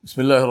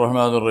بسم الله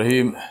الرحمن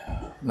الرحيم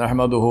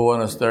نحمده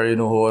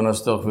ونستعينه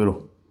ونستغفره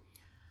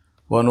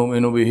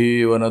ونؤمن به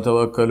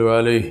ونتوكل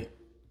عليه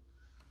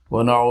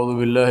ونعوذ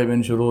بالله من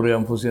شرور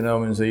أنفسنا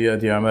ومن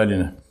سيئات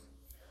أعمالنا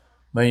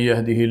من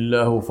يهده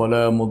الله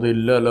فلا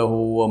مضل له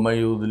ومن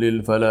يضلل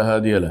فلا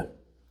هادي له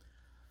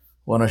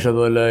ونشهد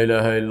أن لا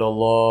إله إلا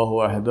الله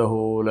وحده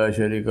لا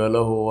شريك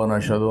له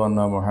ونشهد أن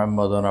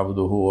محمدا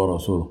عبده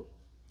ورسوله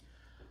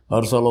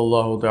أرسل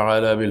الله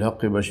تعالى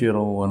بالحق بشيرا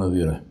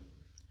ونذيرا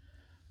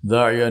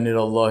داعيا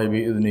إلى الله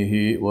بإذنه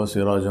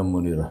وسراجا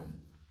منيرا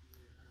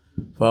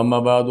فأما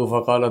بعد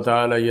فقال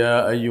تعالى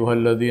يا أيها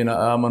الذين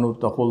آمنوا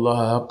اتقوا الله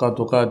حق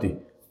تقاته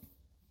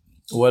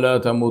ولا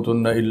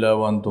تموتن إلا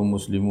وأنتم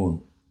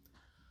مسلمون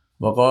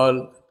وقال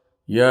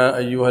يا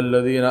أيها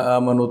الذين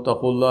آمنوا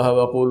اتقوا الله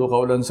وقولوا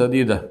قولا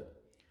سديدا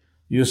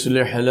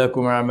يصلح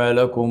لكم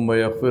أعمالكم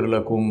ويغفر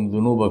لكم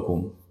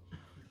ذنوبكم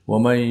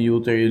ومن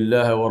يطع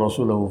الله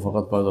ورسوله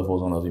فقد فاز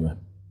فوزا عظيما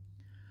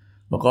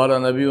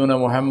وقال نبينا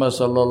محمد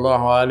صلى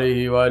الله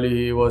عليه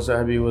وآله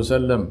وصحبه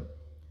وسلم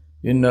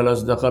إن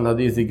الأصدق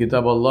الحديث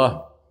كتاب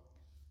الله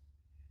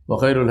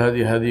وخير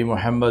الهدي هدي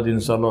محمد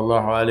صلى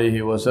الله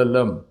عليه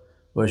وسلم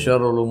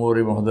وشر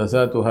الأمور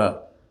محدثاتها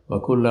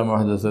وكل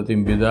محدثة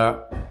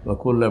بدعة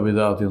وكل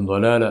بدعة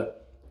ضلالة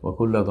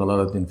وكل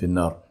ضلالة في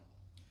النار.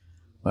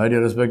 My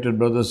dear respected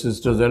brothers,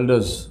 sisters,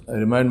 elders, I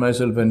remind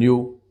myself and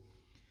you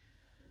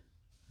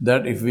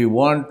that if we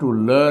want to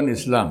learn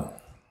Islam,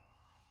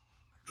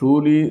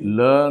 truly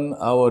learn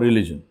our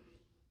religion.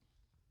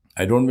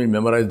 I don't mean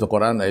memorize the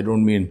Quran, I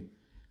don't mean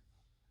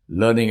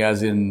learning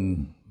as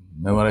in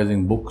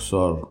memorizing books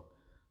or,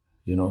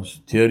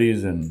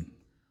 theories and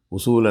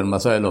usul and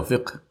masail of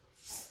fiqh.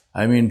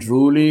 I mean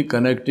truly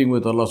connecting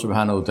with Allah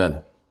subhanahu wa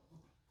ta'ala.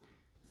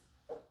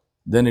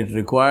 Then it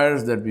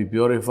requires that we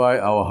purify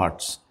our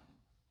hearts.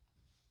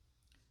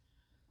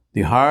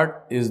 The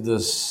heart is the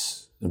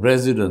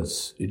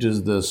residence, it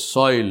is the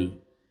soil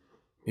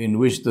in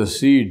which the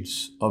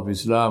seeds of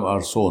Islam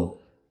are sown.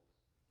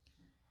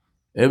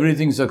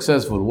 Everything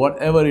successful,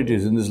 whatever it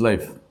is in this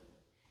life,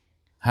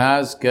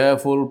 has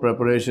careful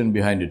preparation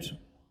behind it.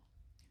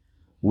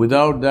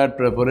 Without that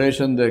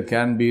preparation, there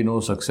can be no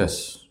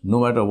success, no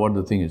matter what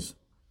the thing is.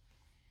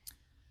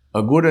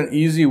 A good and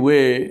easy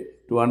way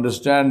to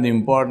understand the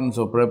importance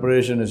of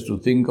preparation is to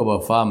think of a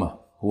farmer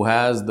who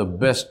has the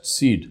best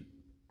seed.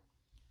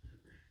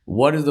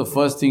 What is the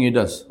first thing he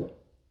does?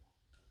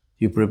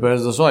 He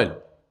prepares the soil.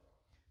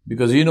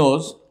 Because he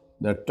knows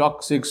that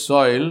toxic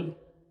soil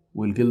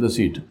will kill the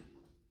seed.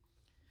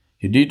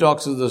 He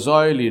detoxes the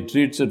soil, he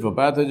treats it for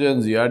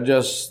pathogens, he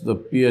adjusts the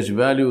pH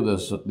value,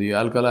 the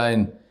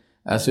alkaline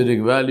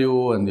acidic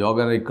value and the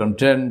organic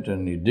content,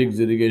 and he digs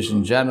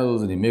irrigation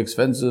channels and he makes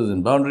fences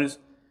and boundaries.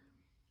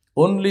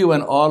 Only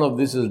when all of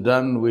this is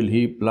done will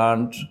he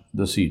plant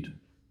the seed.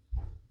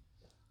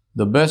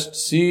 The best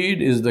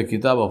seed is the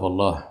Kitab of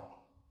Allah,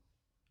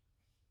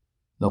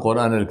 the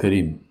Quran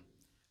al-Kareem,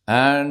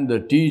 and the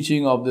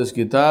teaching of this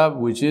kitab,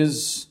 which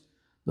is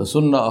the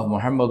sunnah of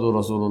Muhammadur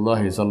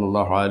Rasulullah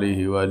sallallahu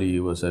alayhi wa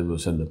alihi wa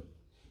sallam.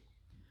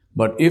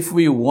 But if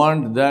we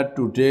want that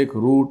to take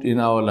root in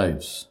our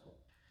lives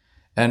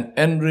and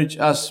enrich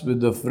us with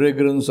the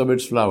fragrance of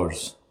its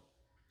flowers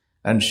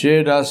and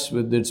shade us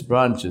with its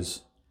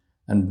branches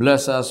and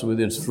bless us with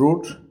its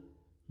fruit,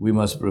 we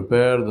must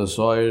prepare the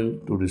soil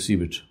to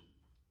receive it.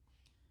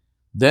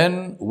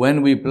 Then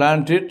when we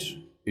plant it,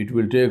 it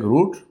will take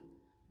root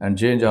and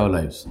change our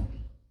lives.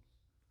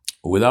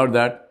 Without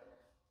that,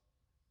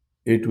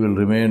 it will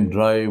remain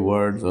dry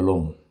words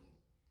alone,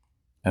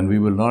 and we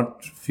will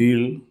not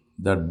feel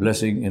that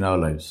blessing in our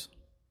lives.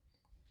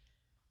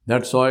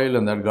 That soil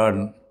and that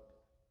garden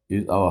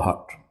is our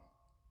heart.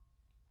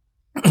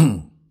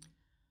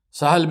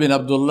 Sahal bin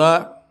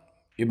Abdullah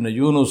ibn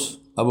Yunus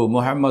Abu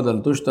Muhammad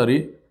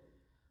al-Tushtari,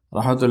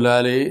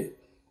 rahmatullahi alayhi,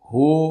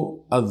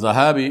 who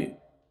al-Zahabi,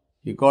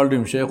 he called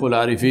him Shaykh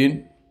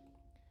al-Arifin.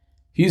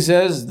 He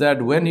says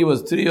that when he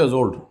was 3 years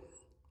old,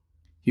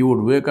 he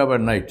would wake up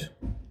at night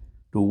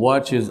to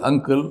watch his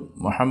uncle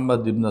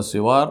Muhammad ibn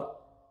Siwar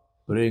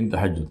praying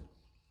Tahajjud.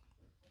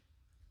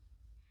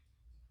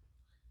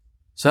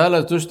 Sahal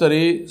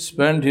al-Tushtari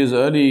spent his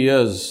early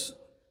years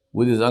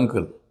with his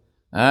uncle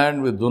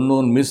and with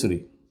Dunnun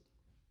Misri,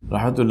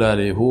 rahmatullahi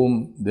alayhi,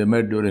 whom they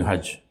met during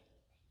Hajj.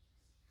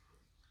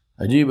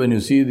 Ajib, when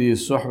you see the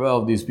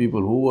suhbah of these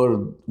people who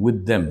were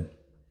with them.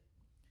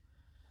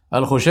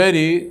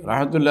 Al-Khushairi,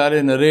 rahmatullahi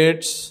alayhi,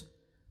 narrates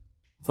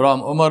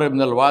from Umar ibn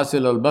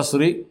al-Wasil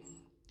al-Basri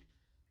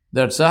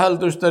that Sahal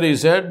Tushtari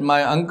said,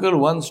 my uncle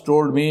once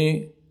told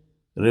me,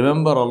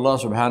 remember Allah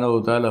subhanahu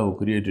wa ta'ala who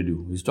created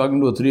you. He's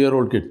talking to a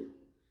 3-year-old kid.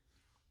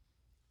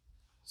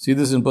 See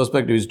this in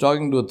perspective. He's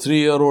talking to a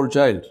 3-year-old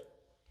child.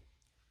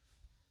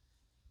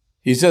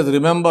 He says,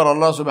 remember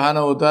Allah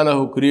subhanahu wa ta'ala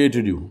who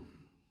created you.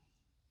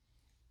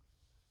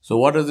 So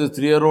what does this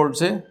 3-year-old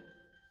say?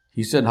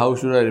 He said, how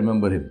should I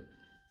remember him?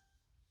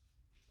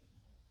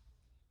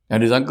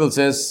 And his uncle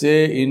says,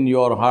 say in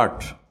your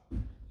heart,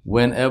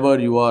 whenever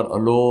you are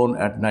alone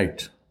at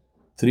night,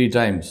 3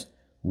 times,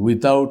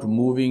 without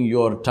moving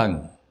your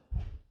tongue.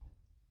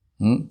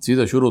 See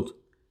the shurut.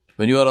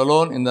 When you are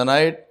alone in the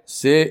night,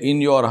 say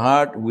in your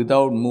heart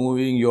without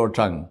moving your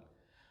tongue,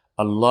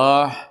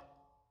 Allah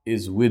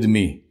is with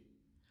me.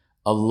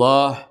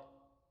 Allah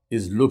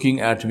is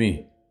looking at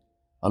me.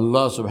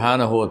 Allah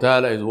subhanahu wa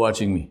ta'ala is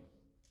watching me.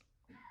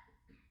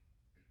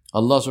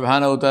 Allah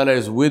subhanahu wa ta'ala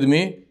is with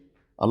me.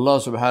 Allah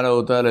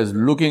subhanahu wa ta'ala is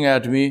looking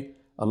at me.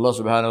 Allah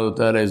subhanahu wa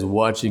ta'ala is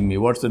watching me.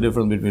 What's the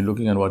difference between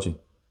looking and watching?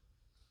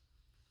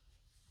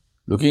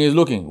 Looking is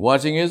looking.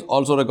 Watching is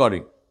also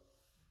recording.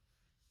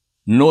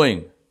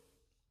 Knowing.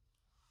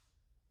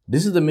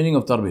 This is the meaning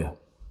of tarbiyah.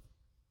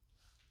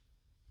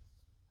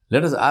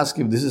 Let us ask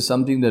if this is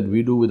something that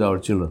we do with our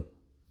children.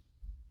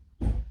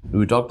 Do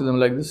we talk to them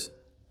like this?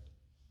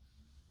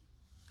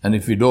 And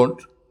if we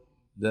don't,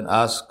 then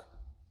ask,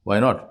 why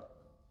not?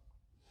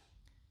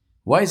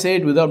 Why say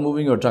it without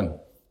moving your tongue?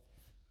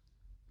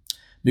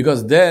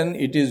 Because then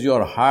it is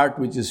your heart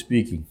which is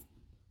speaking.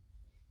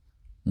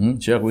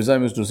 Shaykh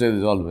Wissam used to say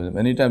this always.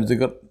 Many times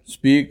zikr,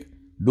 speak,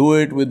 do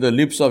it with the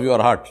lips of your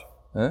heart.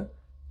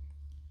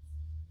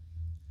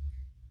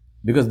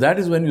 Because that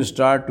is when you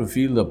start to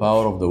feel the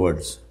power of the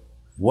words.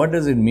 What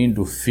does it mean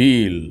to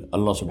feel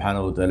Allah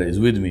subhanahu wa ta'ala is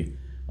with me?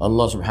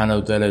 Allah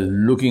subhanahu wa ta'ala is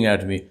looking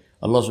at me.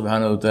 Allah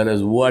subhanahu wa ta'ala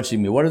is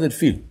watching me. What does it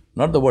feel?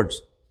 Not the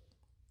words.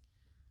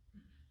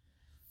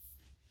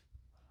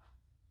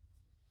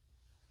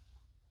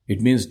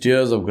 It means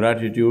tears of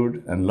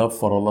gratitude and love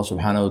for Allah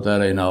subhanahu wa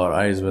ta'ala in our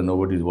eyes when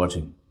nobody is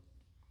watching.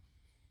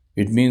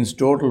 It means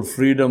total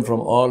freedom from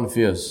all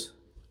fears.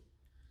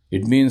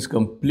 It means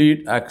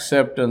complete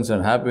acceptance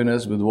and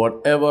happiness with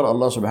whatever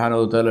Allah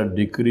subhanahu wa ta'ala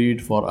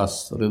decreed for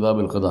us. Rida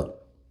bil qadar.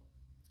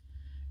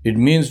 It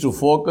means to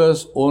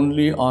focus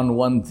only on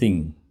one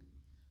thing.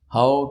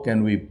 How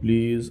can we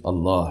please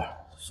Allah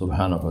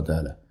subhanahu wa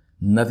ta'ala?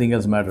 Nothing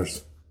else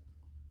matters.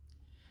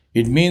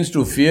 It means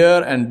to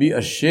fear and be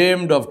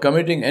ashamed of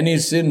committing any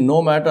sin,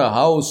 no matter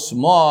how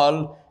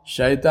small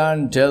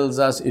shaitan tells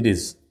us it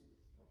is.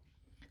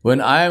 When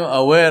I am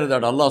aware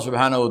that Allah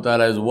subhanahu wa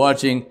ta'ala is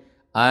watching,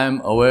 I am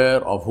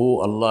aware of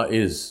who Allah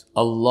is.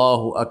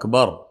 Allahu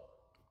Akbar.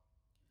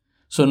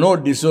 So no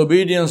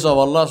disobedience of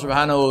Allah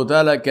subhanahu wa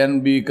ta'ala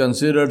can be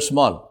considered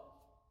small.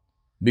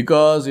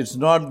 Because it's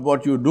not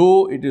what you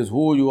do, it is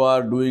who you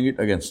are doing it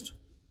against.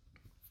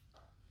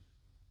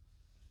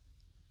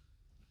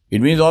 It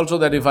means also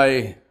that if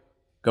I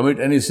commit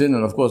any sin,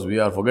 and of course we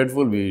are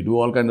forgetful, we do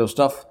all kinds of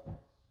stuff,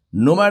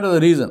 no matter the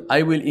reason,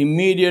 I will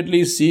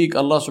immediately seek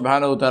Allah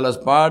subhanahu wa ta'ala's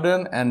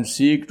pardon and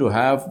seek to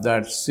have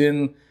that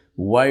sin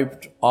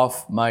wiped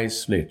off my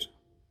slate.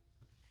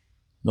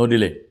 No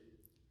delay.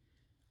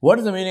 What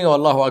is the meaning of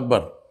Allahu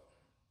Akbar?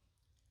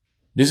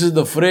 This is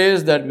the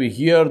phrase that we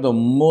hear the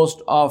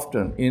most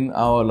often in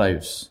our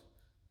lives.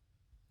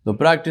 The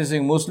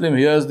practicing Muslim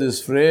hears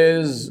this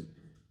phrase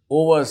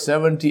over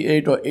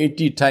 78 or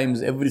 80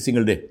 times every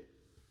single day.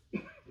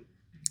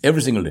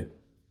 Every single day.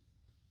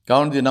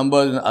 Count the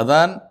numbers in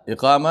adhan,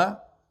 iqama,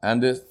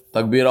 and the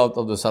takbir out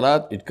of the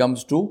salat. It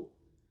comes to,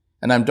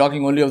 and I'm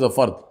talking only of the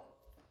fard.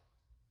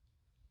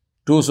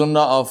 2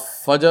 sunnah of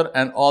fajr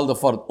and all the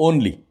fard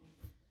only.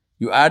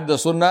 You add the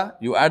sunnah,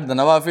 you add the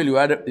nawafil, you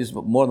add it, it's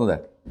more than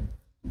that.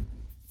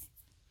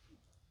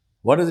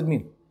 What does it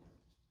mean?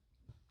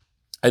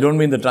 I don't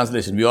mean the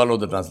translation. We all know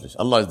the translation.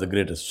 Allah is the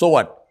greatest. So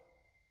what?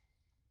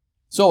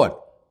 So what?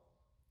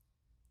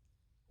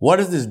 What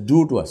does this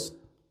do to us?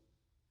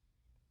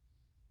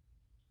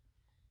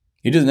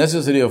 It is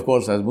necessary, of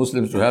course, as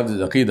Muslims to have this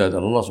aqidah that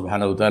Allah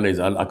subhanahu wa ta'ala is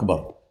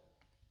Al-Akbar.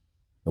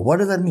 What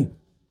does that mean?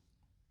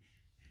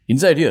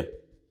 Inside here,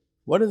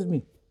 what does it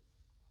mean?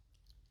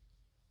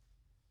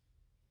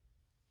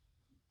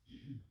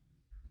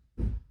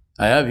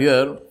 I have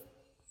here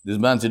this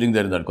man sitting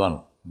there in that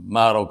corner,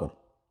 Mahar Aukar.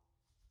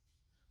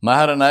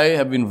 Mahar and I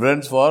have been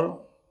friends for,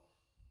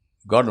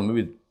 God,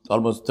 maybe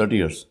almost 30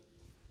 years.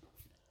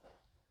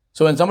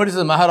 So when somebody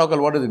says Mahar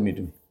Aukar, what does it mean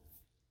to me?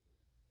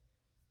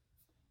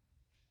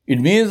 It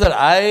means that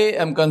I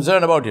am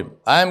concerned about him.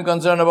 I am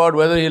concerned about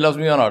whether he loves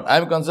me or not. I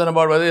am concerned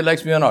about whether he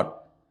likes me or not.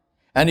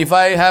 And if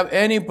I have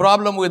any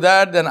problem with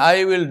that, then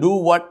I will do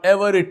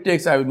whatever it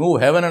takes. I will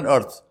move heaven and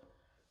earth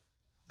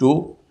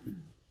to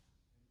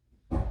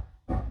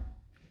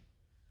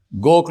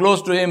go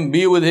close to him,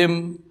 be with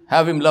him,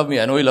 have him love me.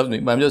 I know he loves me,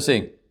 but I'm just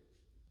saying.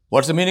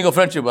 What's the meaning of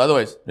friendship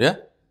otherwise? Yeah?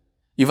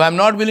 If I'm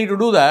not willing to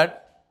do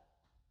that,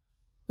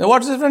 then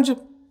what's this friendship?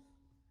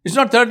 It's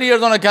not 30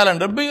 years on a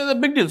calendar. It's a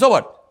big deal. So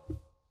what?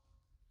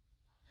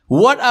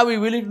 What are we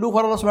willing to do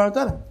for Allah subhanahu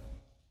wa ta'ala?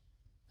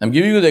 I'm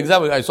giving you the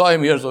example. I saw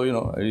him here, so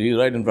he's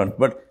right in front.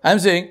 But I'm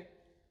saying,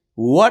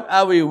 what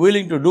are we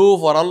willing to do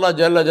for Allah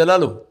Jalla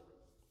Jalaluhu?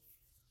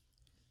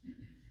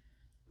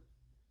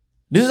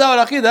 This is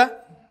our aqidah.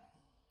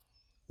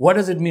 What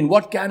does it mean?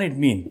 What can it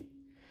mean?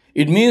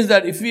 It means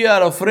that if we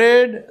are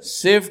afraid,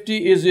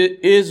 safety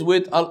is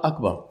with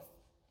Al-Akbar.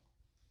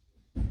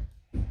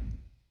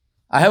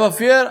 I have a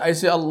fear, I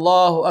say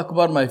Allahu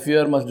Akbar, my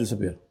fear must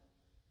disappear.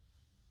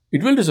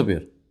 It will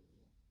disappear.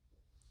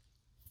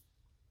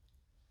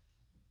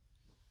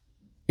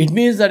 It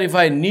means that if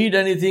I need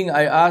anything,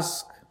 I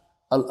ask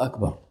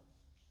Al-Akbar.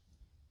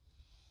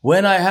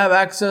 When I have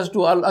access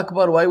to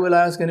Al-Akbar, why will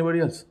I ask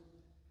anybody else?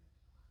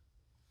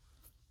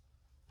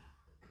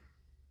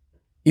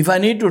 If I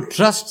need to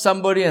trust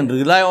somebody and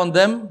rely on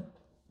them,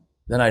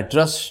 then I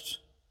trust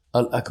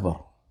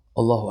Al-Akbar,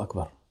 Allahu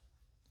Akbar.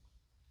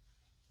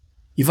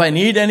 If I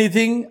need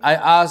anything, I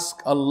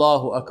ask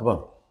Allahu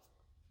Akbar.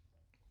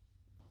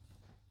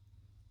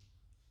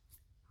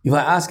 If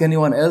I ask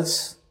anyone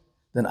else,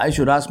 then I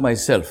should ask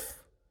myself,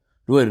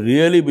 do I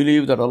really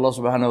believe that Allah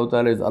subhanahu wa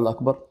ta'ala is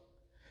Al-Akbar?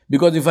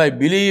 Because if I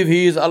believe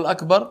He is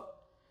Al-Akbar,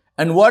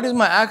 and what is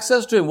my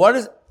access to Him? What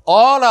is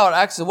all our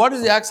access? What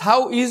is the access?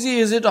 How easy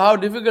is it or how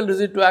difficult is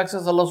it to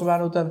access Allah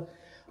subhanahu wa ta'ala?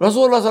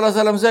 Rasulullah sallallahu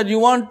alaihi wasallam said, you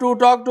want to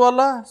talk to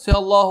Allah? Say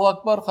Allahu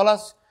Akbar,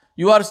 khalas.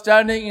 You are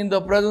standing in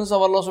the presence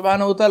of Allah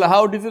subhanahu wa ta'ala.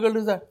 How difficult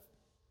is that?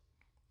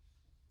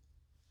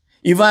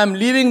 If I am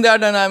leaving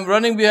that and I am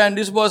running behind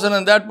this person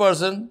and that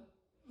person,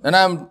 and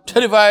I am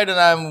terrified and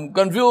I am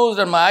confused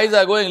and my eyes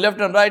are going left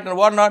and right and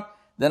whatnot,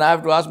 then I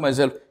have to ask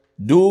myself,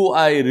 do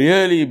I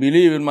really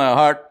believe in my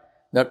heart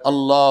that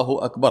Allahu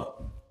Akbar?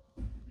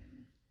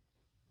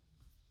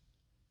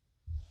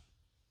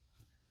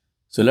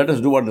 So let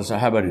us do what the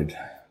Sahaba did.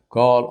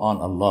 Call on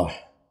Allah,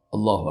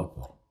 Allahu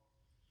Akbar,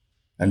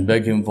 and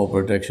beg Him for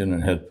protection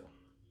and help.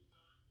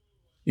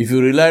 If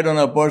you relied on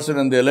a person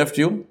and they left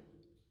you,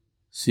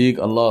 seek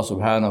Allah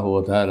subhanahu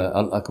wa ta'ala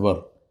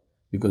Al-Akbar,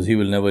 because He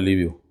will never leave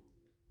you.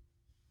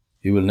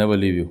 He will never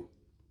leave you.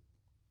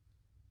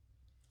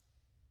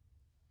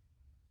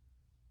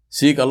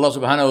 Seek Allah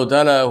subhanahu wa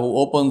ta'ala who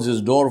opens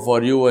His door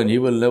for you and He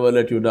will never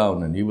let you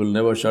down and He will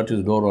never shut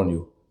His door on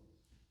you.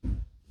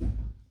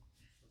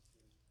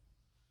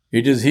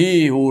 It is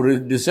He who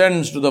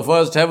descends to the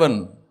first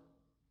heaven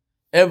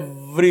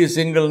every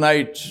single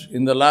night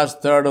in the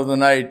last third of the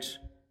night,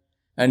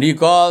 and He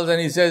calls and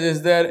He says,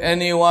 is there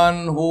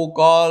anyone who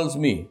calls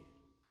me?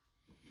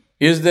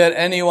 Is there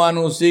anyone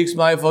who seeks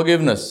my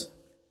forgiveness?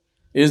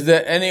 Is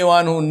there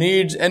anyone who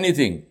needs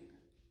anything?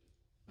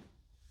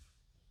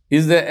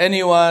 Is there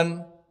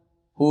anyone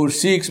who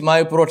seeks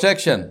my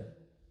protection?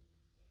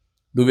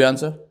 Do we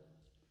answer?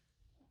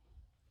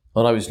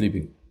 Or are we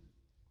sleeping?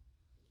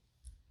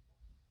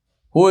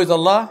 Who is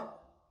Allah?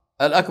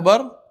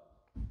 Al-Akbar?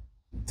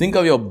 Think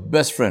of your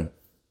best friend.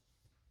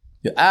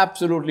 Your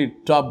absolutely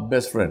top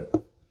best friend.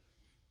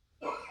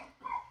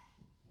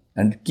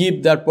 And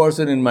keep that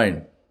person in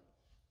mind.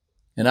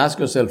 And ask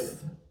yourself,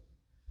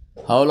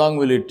 how long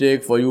will it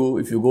take for you,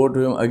 if you go to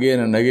him again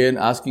and again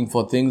asking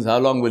for things, how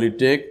long will it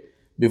take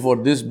before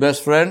this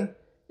best friend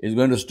is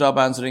going to stop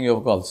answering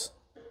your calls?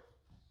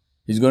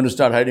 He's going to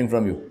start hiding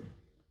from you.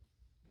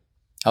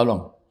 How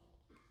long?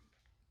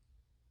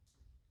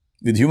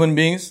 With human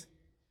beings,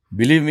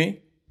 believe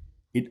me,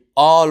 it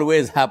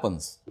always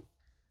happens.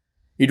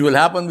 It will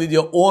happen with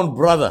your own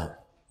brother,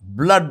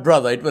 blood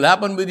brother. It will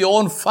happen with your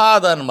own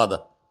father and mother.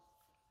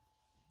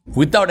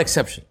 Without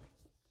exception.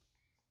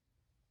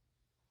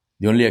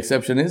 The only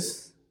exception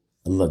is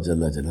Allah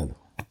Jalla Jalaluhu.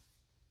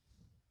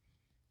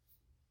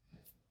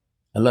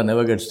 Allah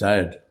never gets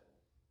tired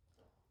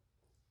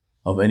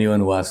of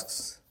anyone who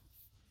asks.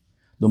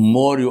 The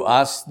more you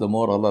ask, the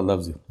more Allah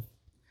loves you.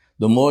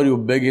 The more you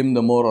beg Him,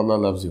 the more Allah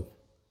loves you.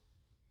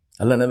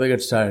 Allah never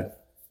gets tired.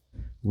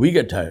 We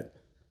get tired.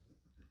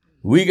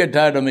 We get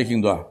tired of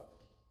making dua.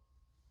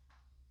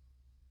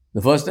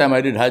 The first time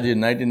I did Hajj in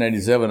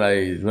 1997, I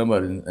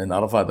remember in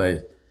Arafat,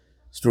 I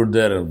stood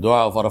there and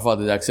dua of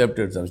Arafat is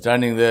accepted. So I'm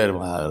standing there,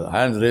 my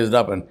hands raised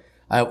up, and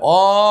I have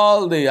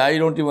I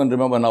don't even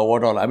remember now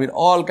what all,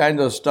 all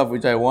kinds of stuff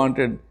which I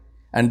wanted.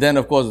 And then,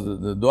 of course,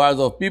 the du'as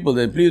of people,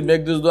 they please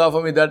make this dua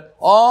for me, that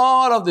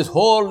all of this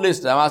whole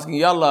list, I'm asking,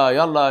 Yalla,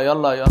 Yalla,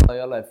 Yalla, Yalla,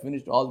 Yalla. I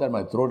finished all that,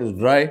 my throat is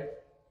dry.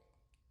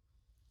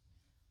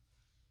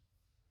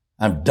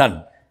 I'm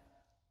done.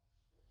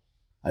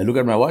 I look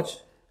at my watch,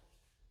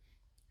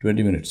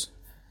 20 minutes.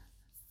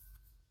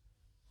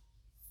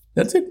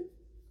 That's it.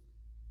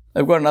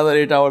 I've got another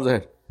 8 hours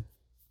ahead.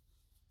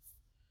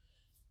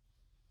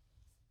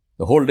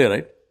 The whole day,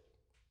 right?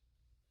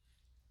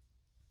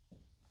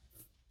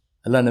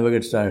 Allah never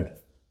gets tired.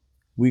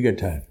 We get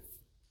tired.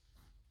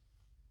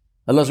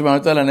 Allah subhanahu wa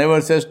ta'ala never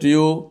says to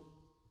you,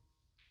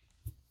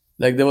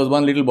 like there was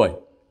one little boy.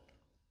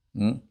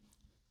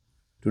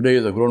 Today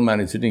is a grown man,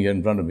 he's sitting here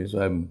in front of me, so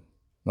I'm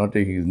not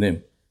taking his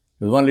name.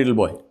 There was one little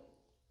boy.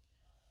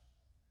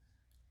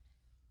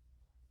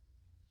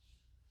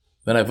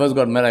 When I first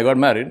got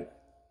married,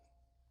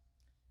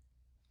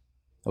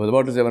 I was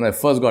about to say when I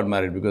first got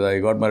married, because I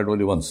got married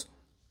only once.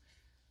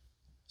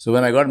 So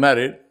when I got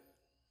married,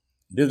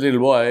 this little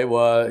boy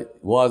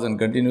was and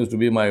continues to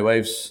be my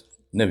wife's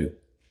nephew.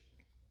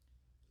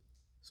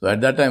 So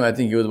at that time, I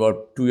think he was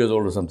about 2 years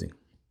old or something.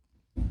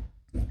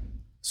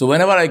 So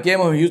whenever I came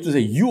home, he used to say,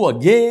 you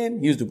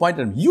again? He used to point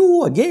at me,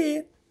 you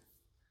again?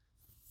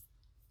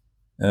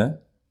 Now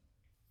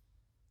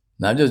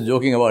I'm just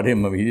joking about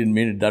him. He didn't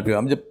mean it that way.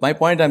 My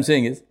point I'm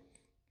saying is,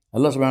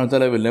 Allah subhanahu wa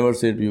ta'ala will never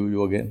say to you,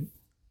 you again.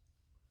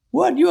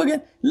 What, you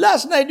again?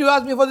 Last night you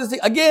asked me for this thing.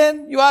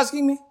 Again, you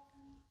asking me?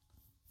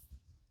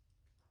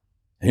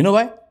 You know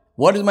why?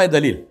 What is my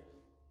dalil?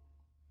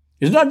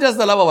 It's not just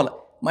the love of Allah.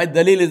 My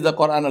dalil is the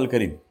Quran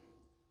al-Karim.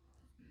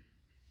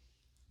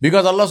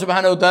 Because Allah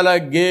subhanahu wa ta'ala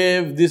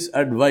gave this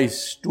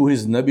advice to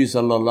His Nabi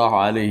sallallahu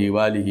alayhi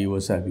wa alihi wa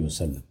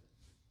sallam.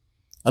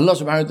 Allah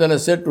subhanahu wa ta'ala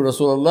said to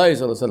Rasulullah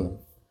sallallahu alayhi wa sallam,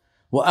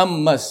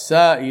 وَأَمَّا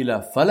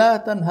السَّائِلَ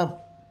فَلَا تَنْهَرْ.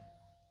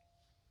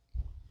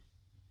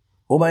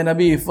 Oh my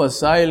Nabi, if a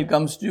sa'il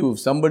comes to you, if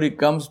somebody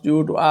comes to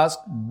you to ask,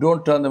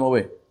 don't turn them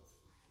away.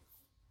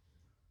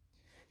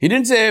 He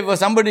didn't say if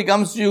somebody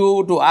comes to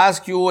you to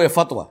ask you a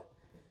fatwa,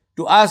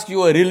 to ask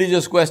you a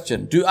religious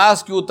question, to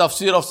ask you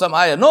tafsir of some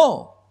ayah.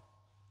 No.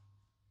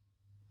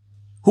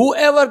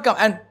 Whoever comes,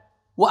 and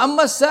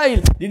وَأَمَّا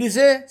السَّائِلِ, did he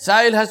say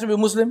sa'il has to be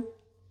Muslim?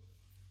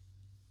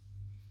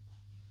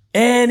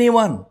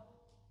 Anyone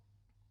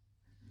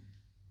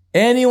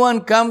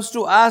comes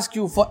to ask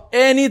you for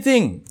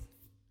anything,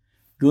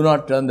 do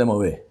not turn them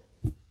away.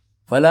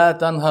 فَلَا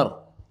تَنْهَرْ.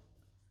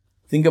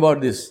 Think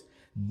about this.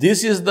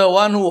 This is the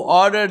one who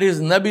ordered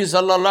his Nabi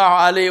sallallahu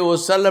alayhi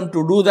wasallam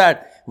to do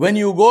that. When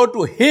you go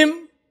to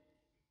him,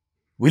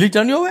 will he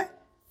turn you away?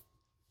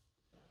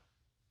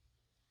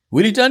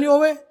 Will he turn you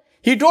away?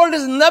 He told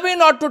his Nabi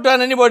not to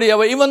turn anybody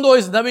away, even though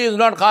his Nabi is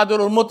not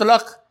Qadirul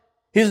Mutlaq.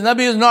 His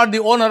Nabi is not the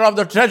owner of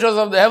the treasures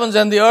of the heavens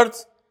and the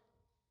earth.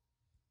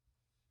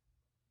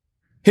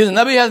 His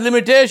Nabi has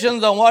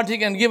limitations on what he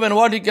can give and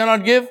what he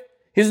cannot give.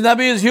 His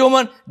Nabi is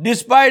human.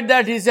 Despite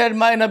that, he said,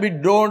 my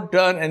Nabi, don't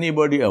turn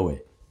anybody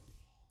away.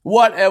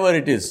 Whatever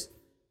it is.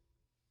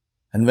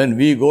 And when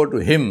we go to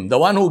him, the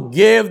one who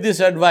gave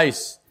this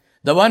advice,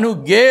 the one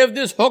who gave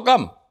this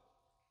hukam,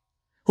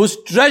 whose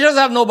treasures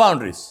have no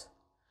boundaries,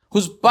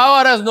 whose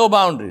power has no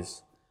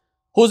boundaries,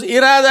 whose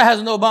irada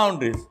has no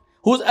boundaries,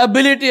 whose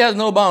ability has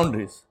no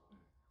boundaries,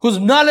 whose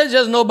knowledge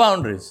has no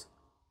boundaries.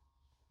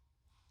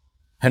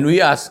 And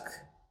we ask,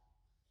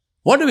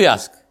 what do we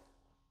ask?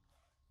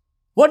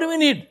 What do we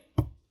need?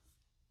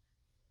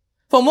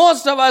 For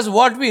most of us,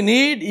 what we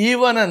need,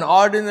 even an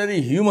ordinary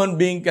human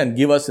being can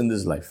give us in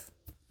this life.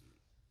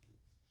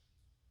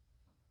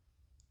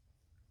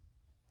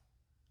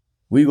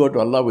 We go to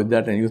Allah with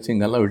that and you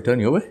think Allah will turn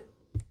you away?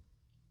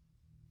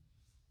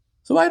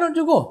 So why don't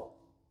you go?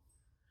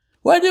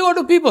 Why do you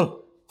go to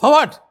people? For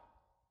what?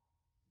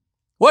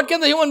 What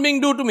can the human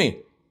being do to me?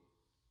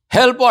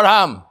 Help or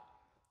harm?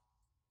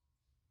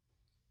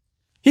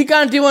 He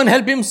can't even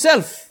help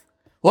himself.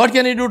 What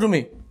can he do to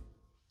me?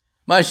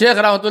 My Shaykh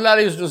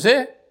Rahmatullah used to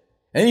say,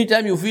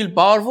 anytime you feel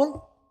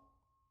powerful,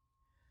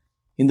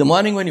 in the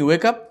morning when you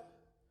wake up,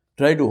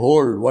 try to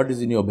hold what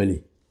is in your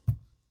belly.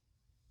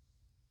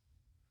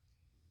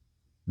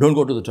 Don't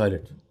go to the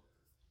toilet.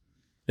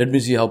 Let me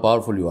see how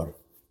powerful you are.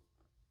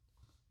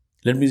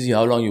 Let me see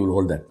how long you will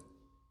hold that.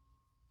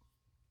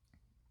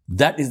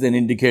 That is an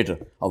indicator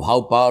of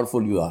how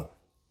powerful you are.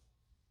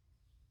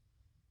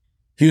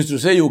 He used to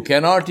say, you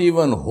cannot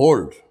even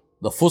hold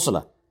the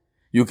fusla.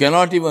 You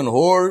cannot even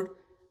hold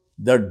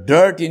the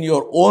dirt in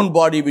your own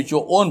body, which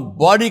your own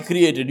body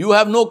created. You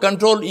have no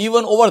control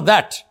even over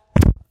that.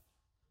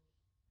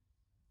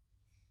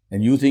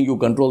 And you think you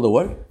control the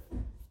world?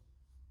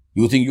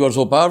 You think you are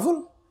so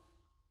powerful?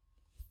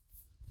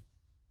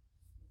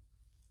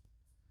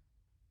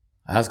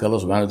 I ask Allah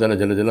subhanahu wa ta'ala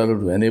Jalla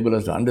Jalaluhu to enable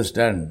us to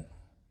understand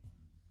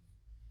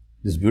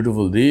this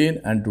beautiful deen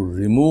and to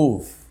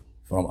remove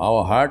from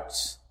our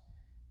hearts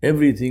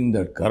everything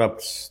that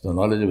corrupts the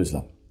knowledge of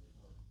Islam,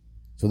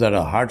 so that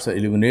our hearts are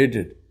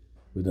illuminated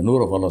with the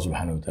nur of Allah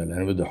subhanahu wa ta'ala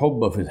and with the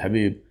hubb of His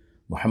Habib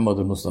Muhammad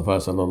al-Mustafa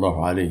sallallahu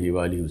alayhi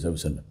wa alihi wa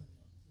sallam.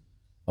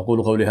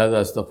 أقول قولي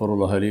هذا أستغفر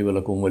الله لي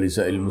ولكم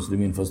ولسائر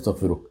المسلمين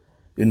فاستغفروه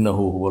إنه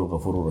هو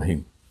الغفور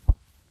الرحيم.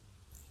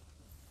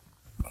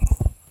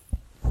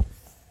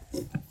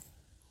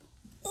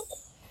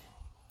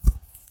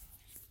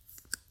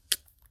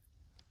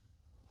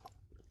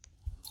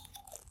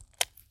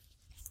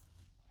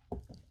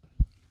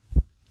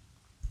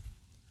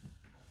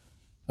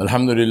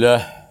 الحمد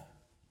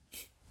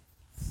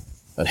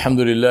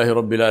لله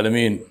رب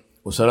العالمين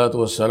والصلاة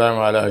والسلام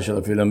على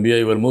أشرف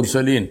الأنبياء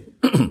والمرسلين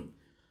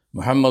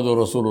محمد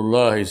رسول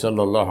الله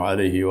صلى الله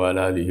عليه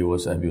وعلى آله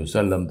وصحبه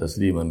وسلم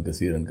تسليما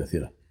كثيرا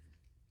كثيرا.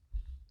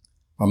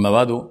 أما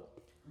بعد,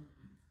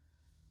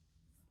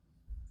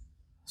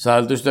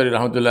 Sahal Tushtari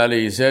Rahmatullah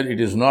alayhi said, it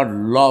is not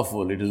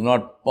lawful, it is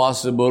not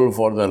possible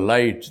for the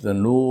light, the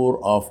nur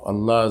of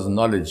Allah's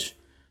knowledge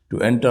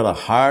to enter a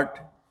heart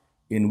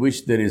in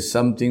which there is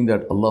something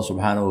that Allah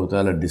subhanahu wa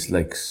ta'ala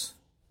dislikes.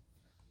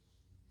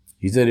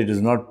 He said it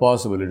is not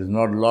possible, it is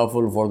not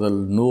lawful for the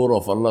nur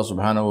of Allah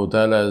subhanahu wa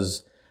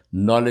ta'ala's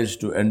knowledge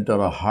to enter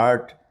a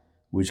heart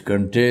which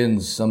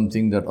contains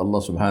something that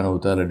Allah subhanahu wa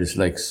ta'ala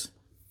dislikes.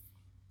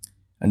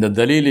 And the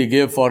dalil he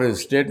gave for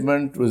his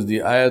statement was the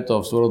ayat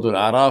of Surah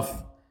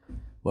Al-A'raf,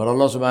 where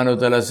Allah subhanahu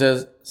wa ta'ala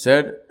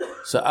said,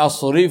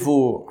 سَأَصْرِفُ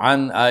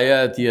عَنْ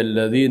آيَاتِيَ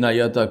الَّذِينَ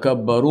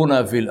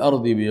يَتَكَبَّرُونَ فِي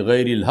الْأَرْضِ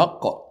بِغَيْرِ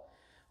الْحَقِّ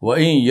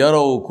وَإِنْ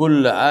يَرَوْا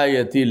كُلَّ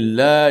آيَةٍ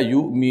لَا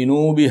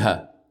يُؤْمِنُوا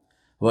بِهَا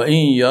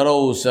وَإِنْ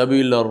يَرَوْا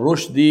سَبِيلَ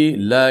الرُّشْدِ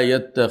لَا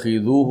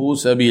يَتَّخِذُوهُ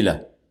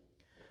سَبِيلًا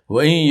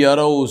وَإِنْ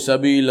يَرَوْا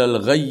سَبِيلَ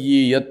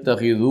الْغَيِّ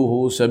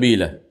يَتَّخِذُوهُ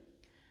سَبِيلًا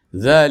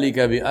ذَلِكَ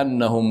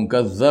بِأَنَّهُمْ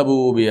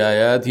كَذَّبُوا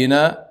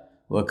بِآيَاتِنَا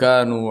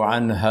وَكَانُوا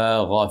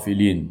عَنْهَا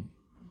غَافِلِينَ.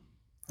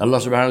 Allah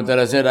subhanahu wa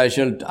ta'ala said,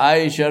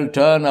 I shall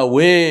turn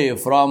away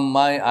from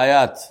my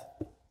ayat.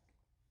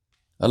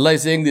 Allah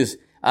is saying this,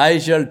 I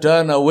shall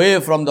turn away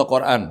from the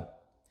Quran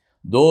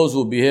those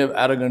who behave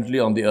arrogantly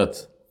on the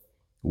earth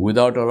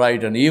without a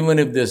right. And even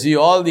if they see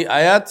all the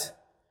ayat,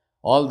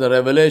 all the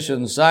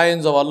revelation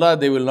signs of Allah,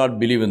 they will not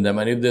believe in them.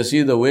 And if they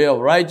see the way of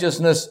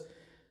righteousness,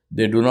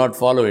 they do not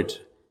follow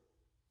it.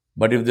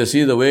 But if they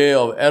see the way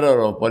of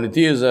error, of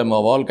polytheism,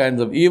 of all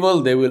kinds of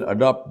evil, they will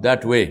adopt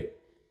that way.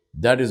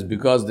 That is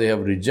because they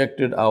have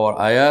rejected our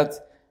ayat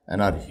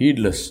and are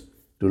heedless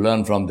to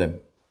learn from them.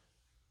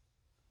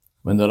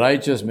 When the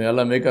righteous, may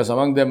Allah make us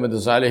among them with the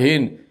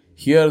Salihin,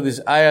 hear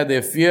this ayah,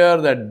 they fear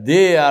that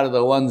they are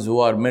the ones who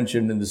are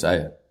mentioned in this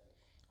ayah,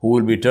 who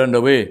will be turned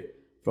away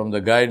from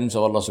the guidance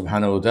of Allah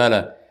subhanahu wa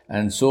ta'ala.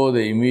 And so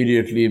they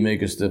immediately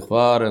make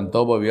istighfar and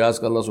tawbah. We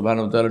ask Allah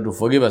subhanahu wa ta'ala to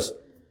forgive us.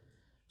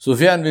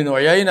 Sufyan bin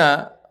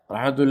Uyayna,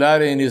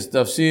 rahmatullahi, in his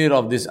tafsir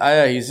of this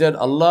ayah, he said,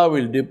 Allah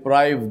will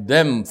deprive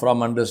them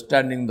from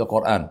understanding the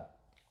Quran.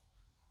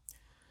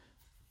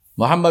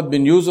 Muhammad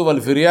bin Yusuf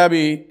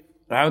al-Firyabi,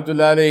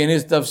 rahmatullahi, in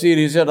his tafsir,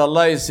 he said,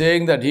 Allah is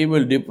saying that He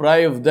will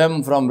deprive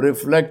them from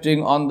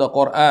reflecting on the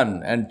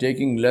Quran and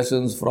taking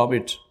lessons from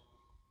it.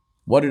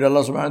 What did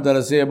Allah subhanahu wa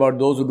ta'ala say about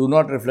those who do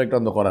not reflect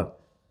on the Quran?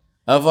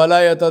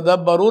 أَفَلَا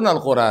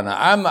يَتَدَبَّرُونَ الْقُرْآنَ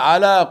أَمْ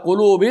عَلَىٰ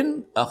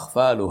قُلُوبٍ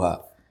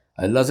أَخْفَالُهَا.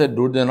 Allah said,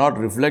 do they not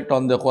reflect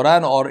on the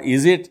Quran, or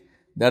is it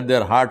that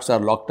their hearts are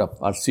locked up,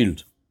 are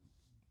sealed?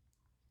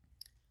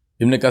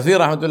 Ibn Kathir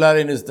rahmatullah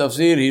in his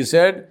tafsir, he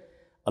said,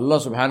 Allah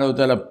subhanahu wa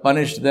ta'ala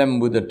punished them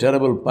with the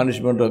terrible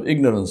punishment of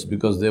ignorance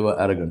because they were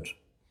arrogant.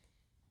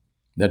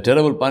 The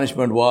terrible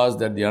punishment was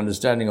that the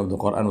understanding of the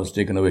Quran was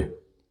taken away.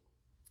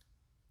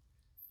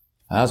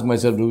 I ask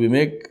myself, do we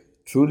make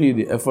truly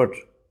the effort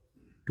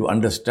to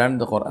understand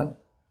the Quran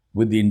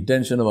with the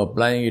intention of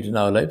applying it in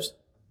our lives?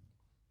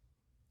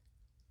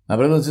 My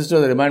brothers and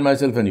sisters, I remind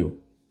myself and you,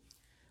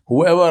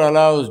 whoever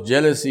allows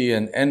jealousy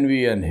and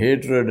envy and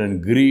hatred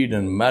and greed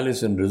and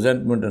malice and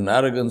resentment and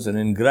arrogance and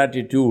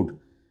ingratitude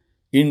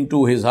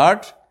into his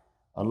heart,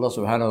 Allah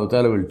subhanahu wa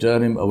ta'ala will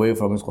turn him away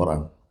from his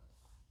Quran.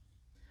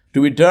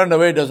 To be turned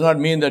away does not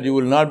mean that you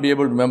will not be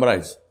able to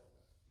memorize.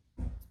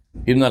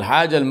 Ibn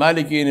al-Hajj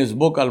al-Maliki in his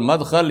book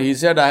Al-Madkhal, he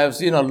said, I have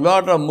seen a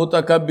lot of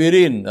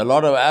mutakabbirin, a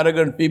lot of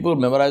arrogant people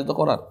memorize the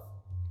Quran.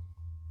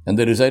 And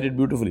they recite it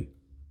beautifully.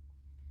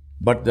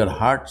 But their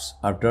hearts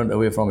are turned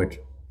away from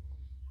it.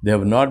 They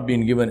have not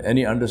been given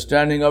any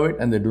understanding of it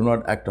and they do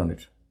not act on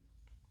it.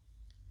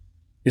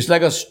 It's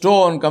like a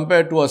stone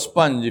compared to a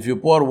sponge. If you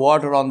pour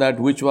water on that,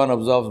 which one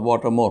absorbs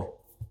water more?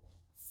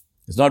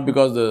 It's not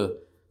because the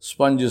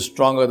sponge is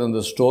stronger than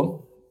the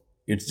stone.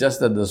 It's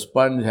just that the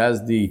sponge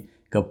has the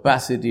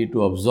capacity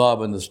to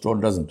absorb and the stone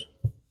doesn't.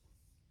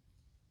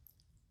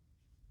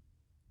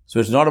 So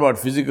it's not about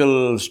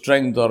physical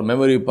strength or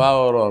memory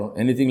power or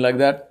anything like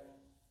that.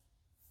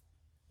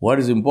 What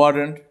is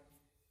important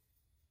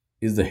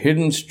is the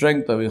hidden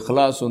strength of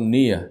ikhlasun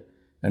niyyah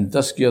and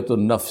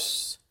tazkiyatun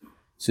nafs,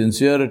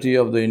 sincerity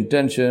of the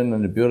intention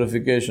and the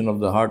purification of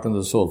the heart and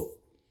the soul.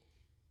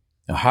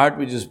 A heart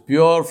which is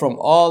pure from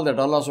all that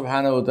Allah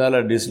subhanahu wa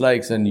ta'ala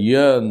dislikes and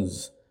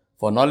yearns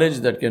for knowledge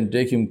that can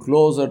take him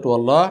closer to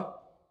Allah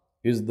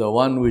is the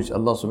one which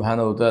Allah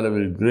subhanahu wa ta'ala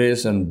will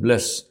grace and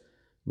bless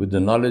with the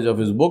knowledge of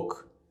His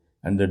book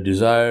and the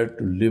desire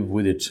to live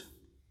with it.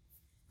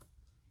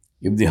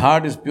 If the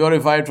heart is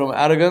purified from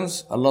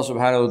arrogance, Allah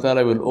subhanahu wa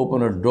ta'ala will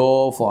open a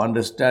door for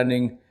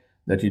understanding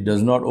that He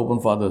does not open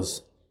for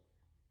others.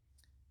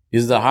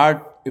 If the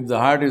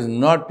heart is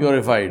not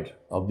purified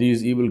of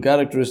these evil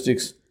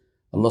characteristics,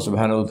 Allah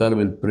subhanahu wa ta'ala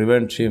will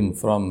prevent him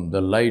from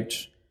the light,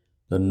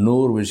 the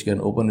nur which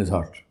can open his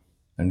heart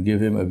and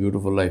give him a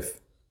beautiful life.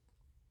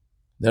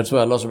 That's why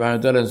Allah subhanahu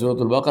wa ta'ala in Surah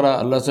Al-Baqarah,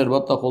 Allah said,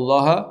 وَاتَّقُوا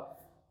اللَّهَ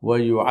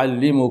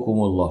وَيُعَلِّمُكُمُ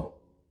اللَّهُ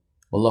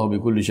وَاللَّهُ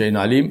بِكُلِّ شَيْءٍ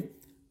عَلِيمٌ.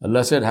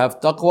 Allah said,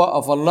 have taqwa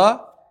of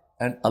Allah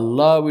and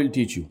Allah will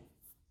teach you.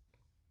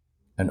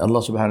 And Allah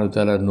subhanahu wa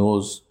ta'ala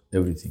knows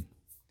everything.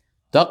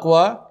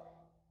 Taqwa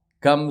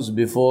comes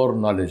before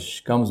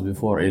knowledge, comes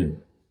before ilm.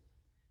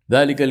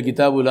 ذَلِكَ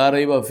الْكِتَابُ لَا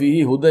رَيْبَ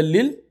فِيهِ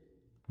هُدًى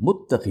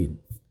لِلْمُتَّقِينَ.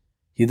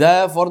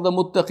 Hidayah for the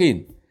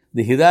muttaqeen.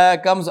 The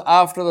hidayah comes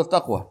after the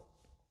taqwa.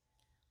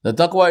 The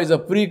taqwa is a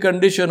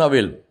precondition of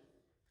ilm.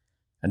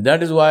 And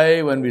that is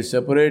why when we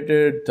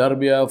separated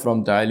tarbiyah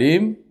from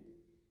ta'aleem,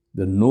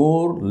 the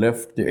nur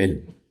left the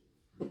ilm.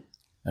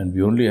 And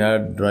we only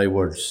had dry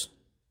words.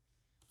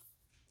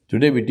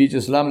 Today we teach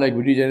Islam like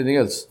we teach anything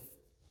else.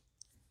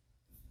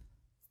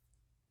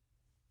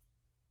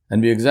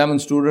 And we examine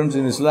students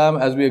in Islam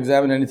as we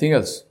examine anything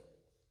else.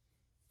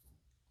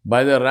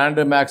 By their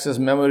random access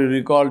memory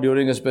recall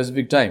during a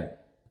specific time.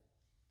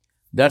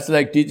 That's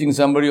like teaching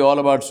somebody all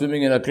about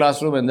swimming in a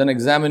classroom and then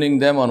examining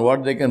them on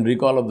what they can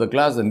recall of the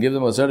class and give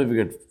them a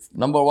certificate.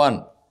 Number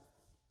 1.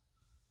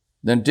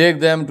 Then take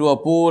them to a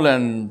pool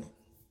and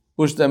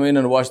push them in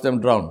and watch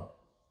them drown.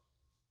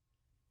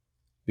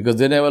 Because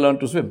they never learned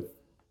to swim.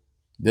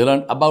 They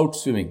learned about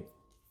swimming.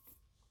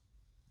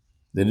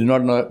 They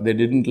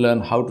didn't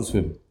learn how to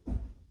swim.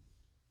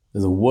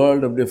 There's a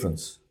world of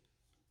difference.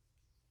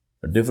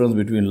 A difference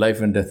between life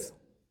and death.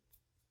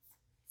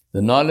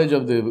 The knowledge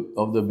of the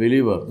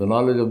believer, the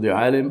knowledge of the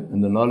alim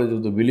and the knowledge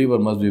of the believer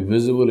must be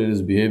visible in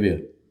his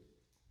behavior.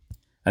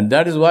 And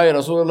that is why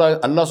Allah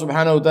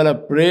subhanahu wa ta'ala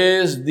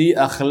praised the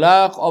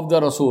akhlaq of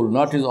the Rasul,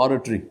 not his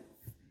oratory.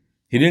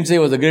 He didn't say he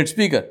was a great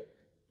speaker.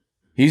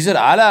 He said,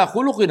 ala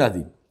khuluqin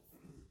adhim.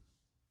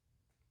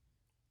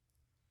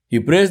 He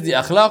praised the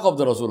akhlaq of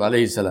the Rasul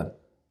alayhi salam,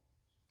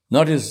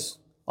 not his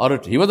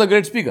oratory. He was a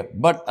great speaker,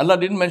 but Allah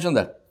didn't mention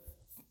that.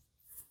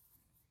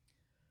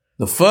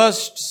 The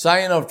first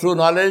sign of true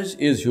knowledge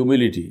is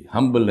humility,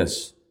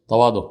 humbleness,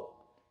 tawadu.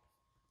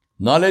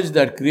 Knowledge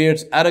that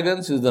creates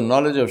arrogance is the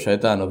knowledge of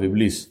shaitan, of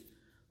Iblis,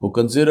 who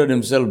considered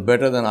himself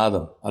better than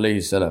Adam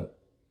alayhi salam.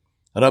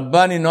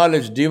 Rabbani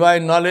knowledge,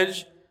 divine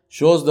knowledge,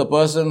 shows the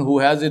person who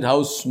has it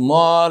how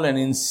small and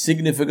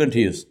insignificant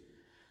he is,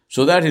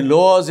 so that he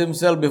lowers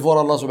himself before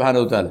Allah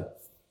subhanahu wa ta'ala.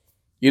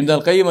 Ibn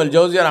al-Qayyim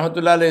al-Jawziyah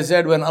rahmatullah alayhi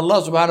said, when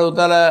Allah subhanahu wa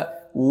ta'ala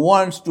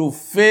wants to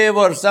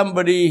favor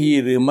somebody,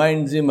 he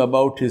reminds him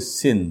about his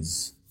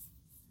sins.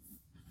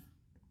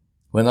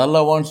 When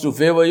Allah wants to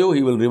favor you,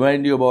 He will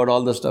remind you about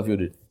all the stuff you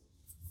did.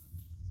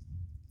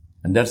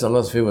 And that's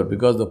Allah's favor,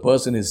 because the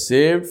person is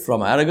saved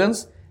from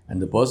arrogance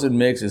and the person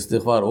makes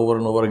istighfar over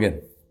and over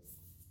again.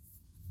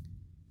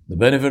 The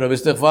benefit of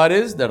istighfar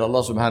is that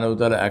Allah subhanahu wa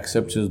ta'ala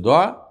accepts his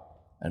dua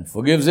and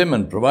forgives him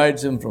and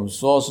provides him from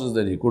sources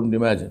that he couldn't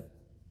imagine.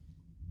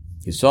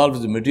 He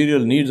solves the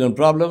material needs and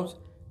problems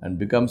and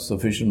becomes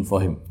sufficient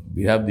for him.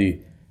 We have the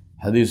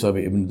hadith of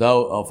Abu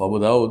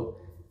Dawud,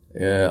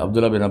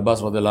 Abdullah bin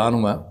Abbas radiallahu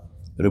anhuma,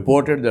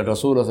 reported that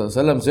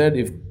Rasulullah said,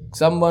 if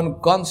someone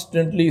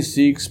constantly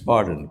seeks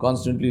pardon,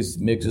 constantly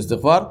makes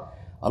istighfar,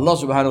 Allah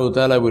subhanahu wa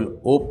ta'ala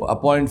will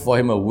appoint for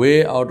him a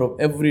way out of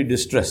every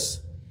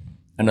distress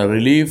and a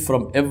relief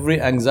from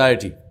every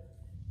anxiety,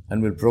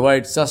 and will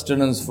provide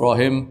sustenance for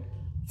him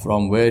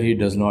from where he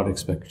does not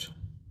expect.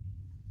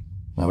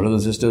 My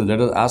brothers and sisters,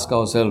 let us ask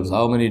ourselves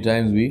how many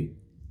times we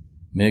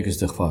make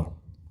istighfar.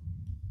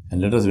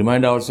 And let us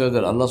remind ourselves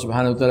that Allah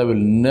subhanahu wa ta'ala will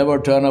never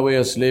turn away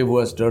a slave who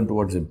has turned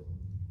towards Him.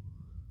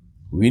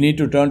 We need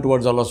to turn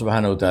towards Allah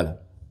subhanahu wa ta'ala.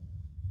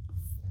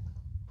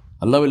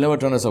 Allah will never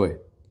turn us away.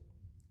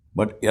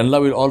 But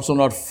Allah will also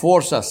not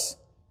force us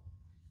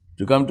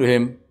to come to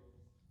Him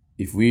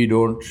if we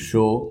don't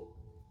show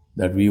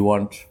that we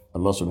want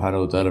Allah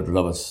subhanahu wa ta'ala to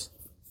love us.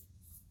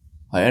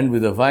 I end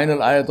with the final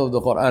ayat of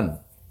the Quran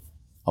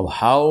of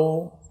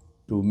how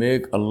to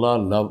make Allah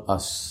love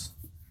us.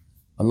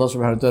 Allah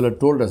subhanahu wa ta'ala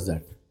told us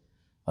that.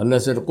 Allah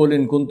said, قُلْ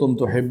إِن كُنْتُمْ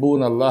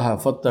تُحِبُّونَ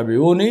اللَّهَ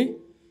فَاتَّبِعُونِي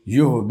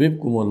يُحْبِبْكُمُ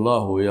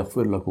اللَّهُ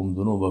وَيَغْفِرْ لَكُمْ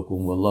ذُنُوبَكُمْ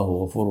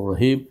وَاللَّهُ غَفُورٌ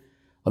رَحِيمٌ.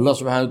 Allah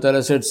subhanahu wa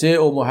ta'ala said, say,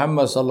 O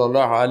Muhammad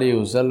sallallahu alayhi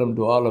wa sallam,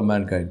 to all of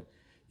mankind,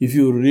 if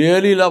you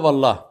really love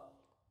Allah,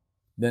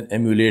 then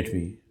emulate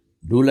me.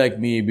 Do like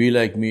me, be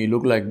like me,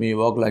 look like me,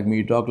 walk like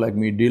me, talk like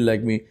me, deal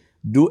like me.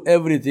 Do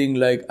everything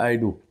like I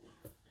do.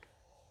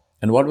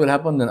 And what will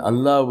happen? Then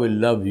Allah will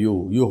love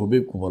you.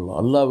 يُحْبِبْكُمُ اللَّهُ.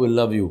 Allah will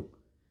love you.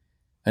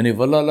 And if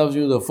Allah loves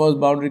you, the first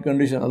boundary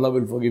condition, Allah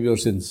will forgive your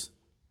sins.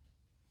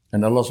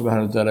 And Allah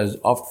subhanahu wa ta'ala is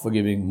oft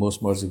forgiving,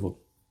 most merciful.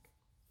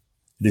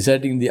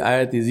 Reciting the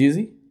ayat is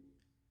easy.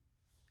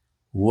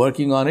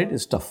 Working on it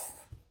is tough.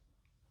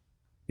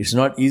 It's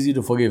not easy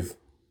to forgive.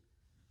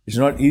 It's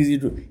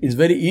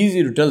very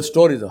easy to tell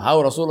stories of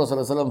how Rasulullah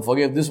sallallahu alaihi wasallam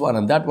forgave this one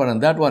and that one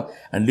and that one,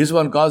 and this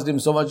one caused him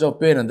so much of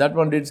pain and that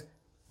one did.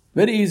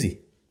 Very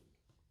easy.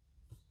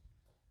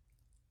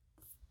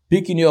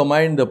 Pick in your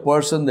mind the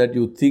person that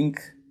you think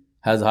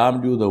has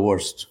harmed you the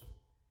worst,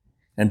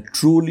 and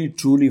truly,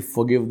 truly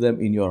forgive them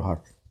in your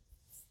heart.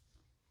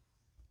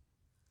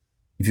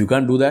 If you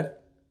can't do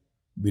that,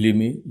 believe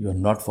me, you are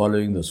not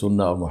following the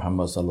sunnah of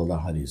Muhammad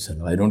sallallahu alaihi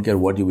wasallam. I don't care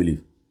what you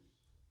believe.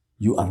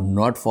 You are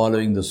not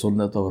following the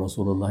sunnah of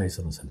Rasulullah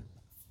sallallahu alaihi wasallam.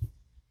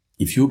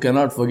 If you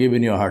cannot forgive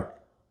in your heart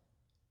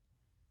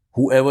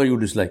whoever you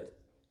dislike,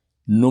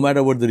 no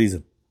matter what the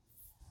reason,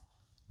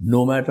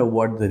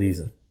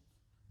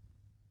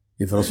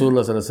 if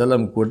Rasulullah sallallahu alaihi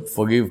wasallam could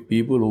forgive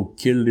people who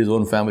killed his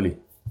own family,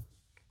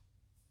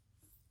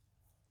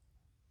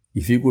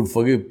 if he could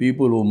forgive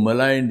people who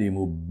maligned him,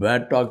 who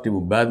bad-talked him,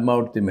 who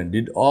bad-mouthed him and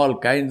did all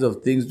kinds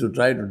of things to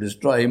try to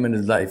destroy him and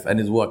his life and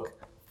his work,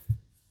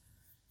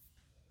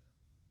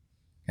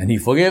 and he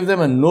forgave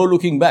them and no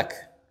looking back,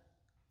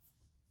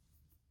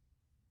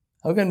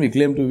 how can we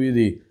claim to be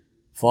the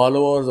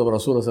followers of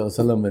Rasulullah sallallahu alaihi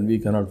wasallam when we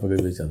cannot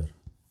forgive each other?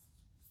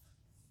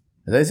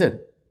 As I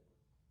said,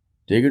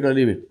 take it or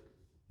leave it.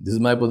 This is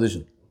my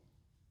position.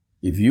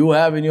 If you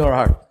have in your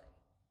heart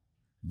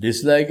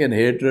dislike and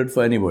hatred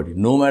for anybody,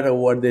 no matter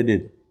what they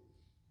did,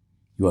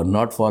 you are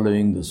not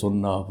following the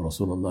sunnah of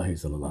Rasulullah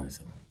sallallahu alaihi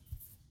wasallam.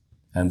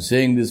 I am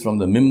saying this from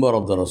the mimbar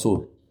of the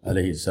Rasul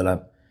alayhi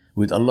salam,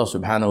 with Allah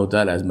subhanahu wa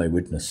ta'ala as my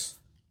witness.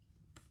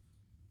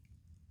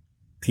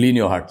 Clean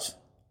your hearts.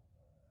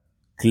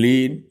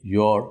 Clean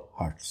your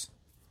hearts.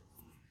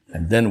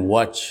 And then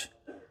watch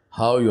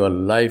how your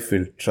life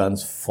will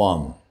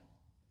transform,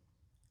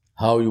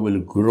 how you will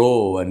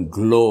grow and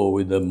glow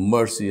with the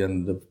mercy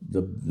and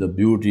the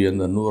beauty and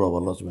the nur of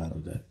Allah subhanahu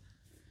wa ta'ala.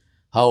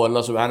 How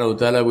Allah subhanahu wa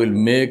ta'ala will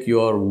make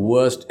your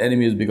worst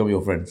enemies become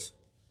your friends.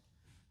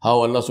 How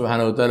Allah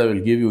subhanahu wa ta'ala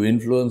will give you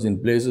influence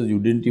in places you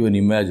didn't even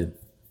imagine.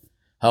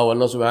 How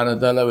Allah subhanahu wa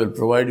ta'ala will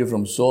provide you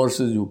from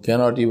sources you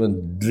cannot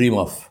even dream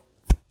of.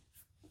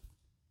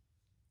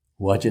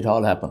 Watch it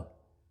all happen.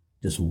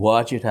 Just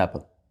watch it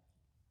happen.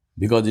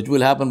 Because it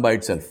will happen by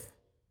itself.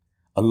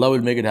 Allah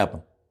will make it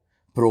happen.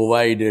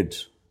 Provided.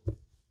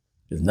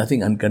 There's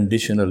nothing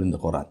unconditional in the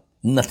Quran.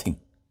 Nothing.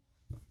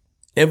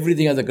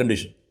 Everything has a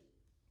condition.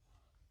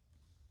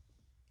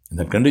 And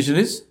that condition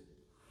is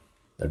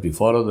that we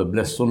follow the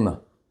blessed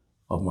sunnah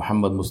of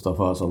Muhammad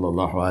Mustafa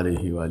sallallahu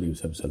alayhi wa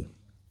sallam.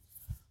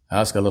 I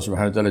ask Allah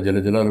subhanahu wa ta'ala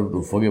Jalla Jalaluhu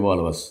to forgive all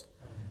of us.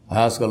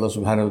 I ask Allah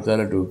subhanahu wa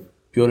ta'ala to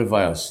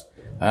purify us.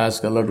 I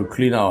ask Allah to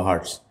clean our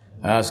hearts.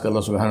 I ask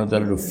Allah subhanahu wa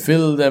ta'ala to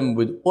fill them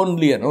with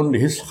only and only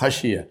His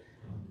khashiyah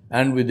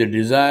and with the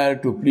desire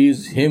to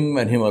please Him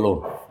and Him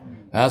alone.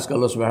 I ask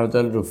Allah subhanahu wa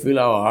ta'ala to fill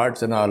our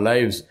hearts and our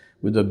lives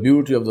with the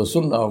beauty of the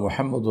sunnah of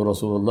Muhammadur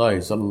Rasulullah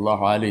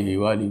sallallahu alayhi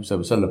wa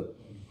sallam.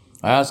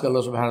 I ask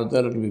Allah subhanahu wa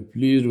ta'ala to be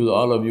pleased with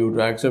all of you,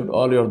 to accept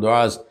all your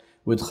du'as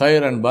with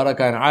khair and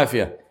barakah and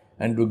afiyah,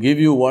 and to give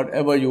you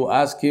whatever you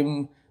ask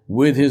Him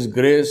with His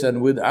grace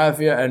and with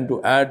afiyah, and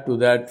to add to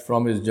that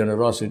from His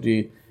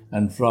generosity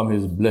and from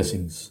His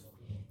blessings.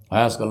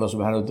 I ask Allah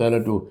subhanahu wa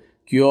ta'ala to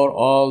cure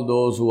all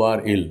those who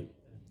are ill.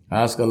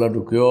 I ask Allah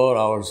to cure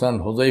our son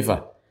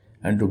Huzaifa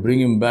and to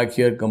bring him back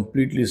here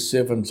completely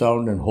safe and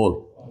sound and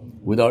whole,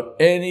 without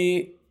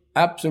any,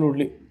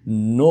 absolutely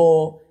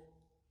no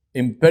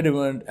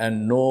impediment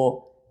and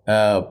no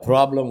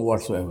problem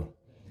whatsoever.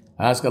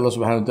 I ask Allah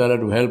subhanahu wa ta'ala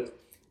to help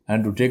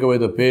and to take away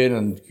the pain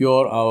and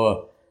cure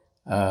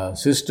our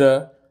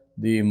sister,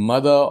 the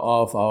mother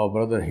of our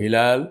brother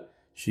Hilal.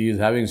 She is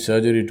having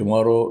surgery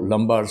tomorrow,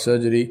 lumbar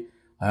surgery.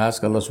 I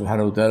ask Allah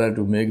subhanahu wa ta'ala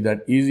to make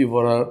that easy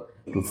for her,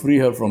 to free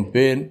her from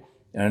pain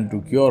and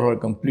to cure her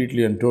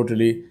completely and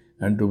totally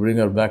and to bring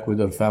her back with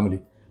her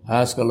family.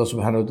 I ask Allah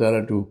subhanahu wa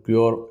ta'ala to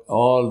cure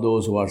all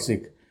those who are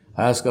sick.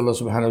 I ask Allah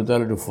subhanahu wa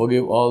ta'ala to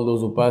forgive all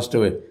those who passed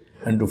away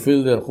and to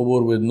fill their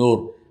qubur with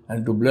nur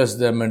and to bless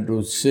them and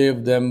to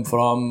save them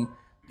from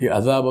the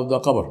azab of the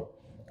qabr.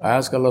 I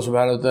ask Allah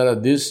subhanahu wa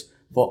ta'ala this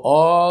for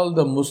all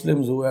the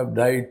Muslims who have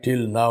died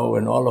till now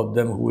and all of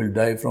them who will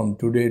die from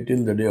today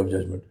till the day of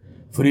judgment.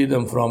 Free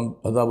them from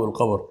azab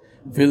al-qabr.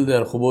 Fill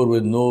their qubur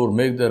with nur,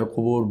 make their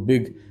qubur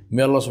big.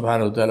 May Allah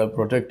subhanahu wa ta'ala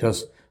protect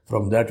us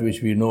from that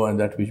which we know and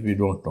that which we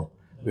don't know.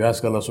 We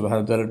ask Allah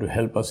subhanahu wa ta'ala to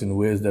help us in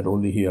ways that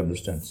only He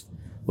understands.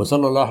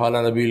 وصلى الله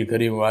على نبي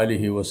الكريم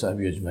وآله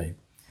وصحبه أجمعين.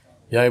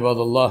 يا عباد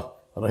الله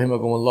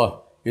رحمكم الله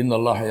إن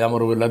الله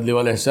يأمر بالعدل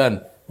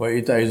والإحسان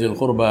وإيتاء ذي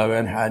القربى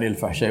وينهى عن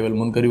الفحشاء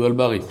والمنكر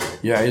والبغي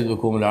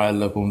يعظكم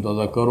لعلكم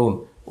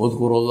تذكرون.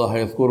 اذكروا الله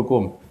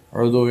يذكركم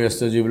عدوا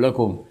يستجب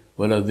لكم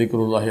ولذكر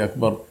الله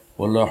أكبر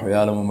والله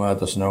يعلم ما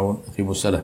تصنعون. أقيموا الصلاة.